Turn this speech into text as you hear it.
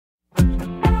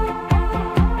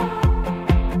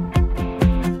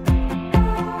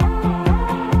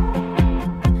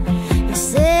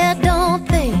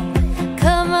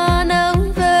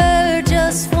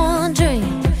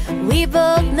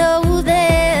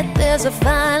There's a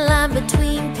fine line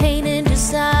between pain and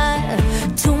desire.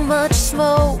 Too much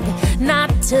smoke, not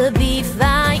to be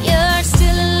fired.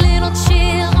 Still a little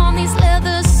chill on these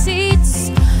leather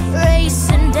seats,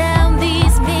 racing down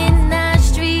these midnight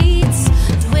streets.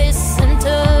 Twists and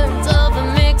turns of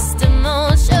mixed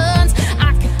emotions.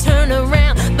 I could turn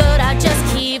around, but I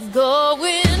just keep going.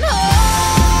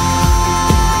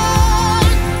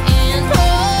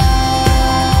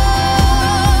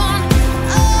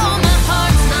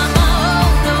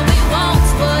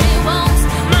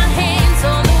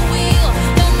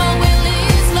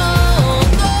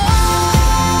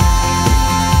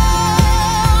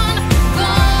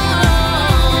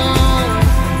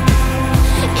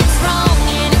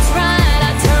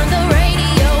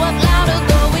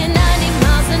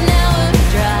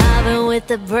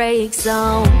 The brakes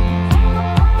on.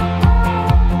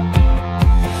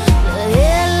 The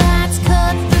headlights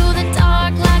cut through the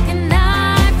dark like a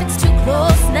knife. It's too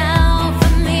close now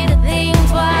for me to think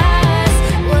twice.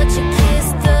 What you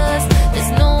kissed us,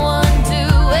 there's no one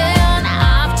doing.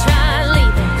 I've tried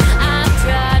leaving, I've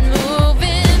tried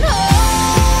moving on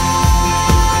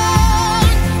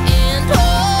and on.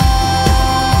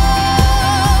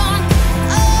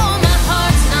 Oh, my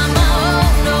heart's not my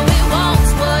own, no, it won't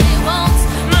what it won't.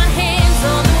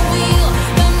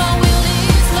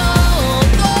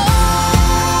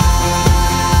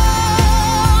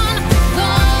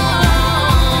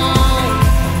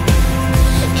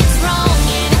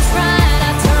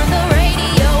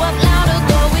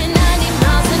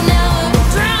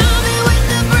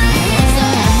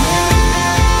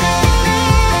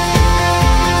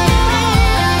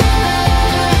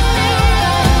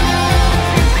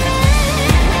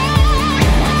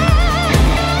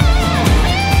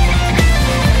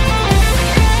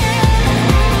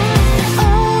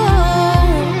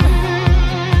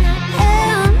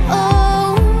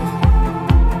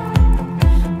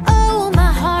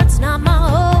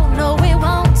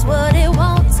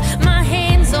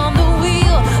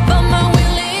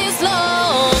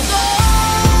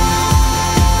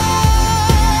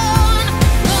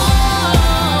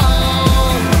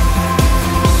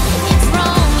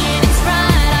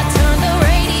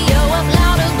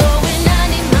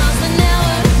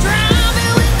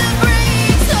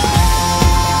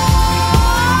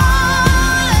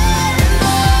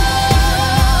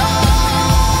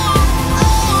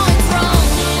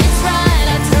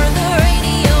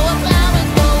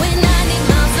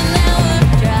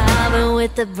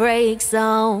 The brakes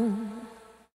on.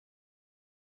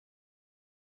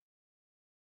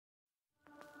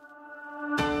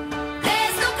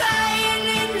 There's no crying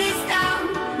in this town.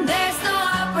 There's no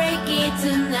heartbreaking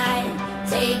tonight.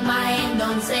 Take my hand,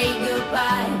 don't say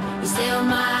goodbye. You're still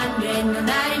my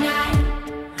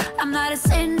 199. I'm not a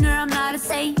sinner, I'm not a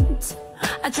saint.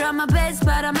 I try my best,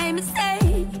 but I made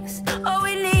mistakes. All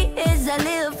we need is a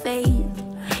little faith.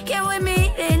 Can we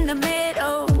meet in the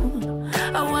middle?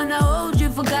 I wanna hold you,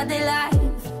 forgot their life.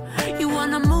 You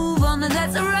wanna move on, and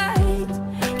that's alright.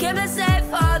 Can't be safe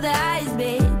for the eyes,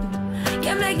 babe.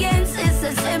 Can't be against, it's so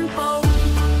simple.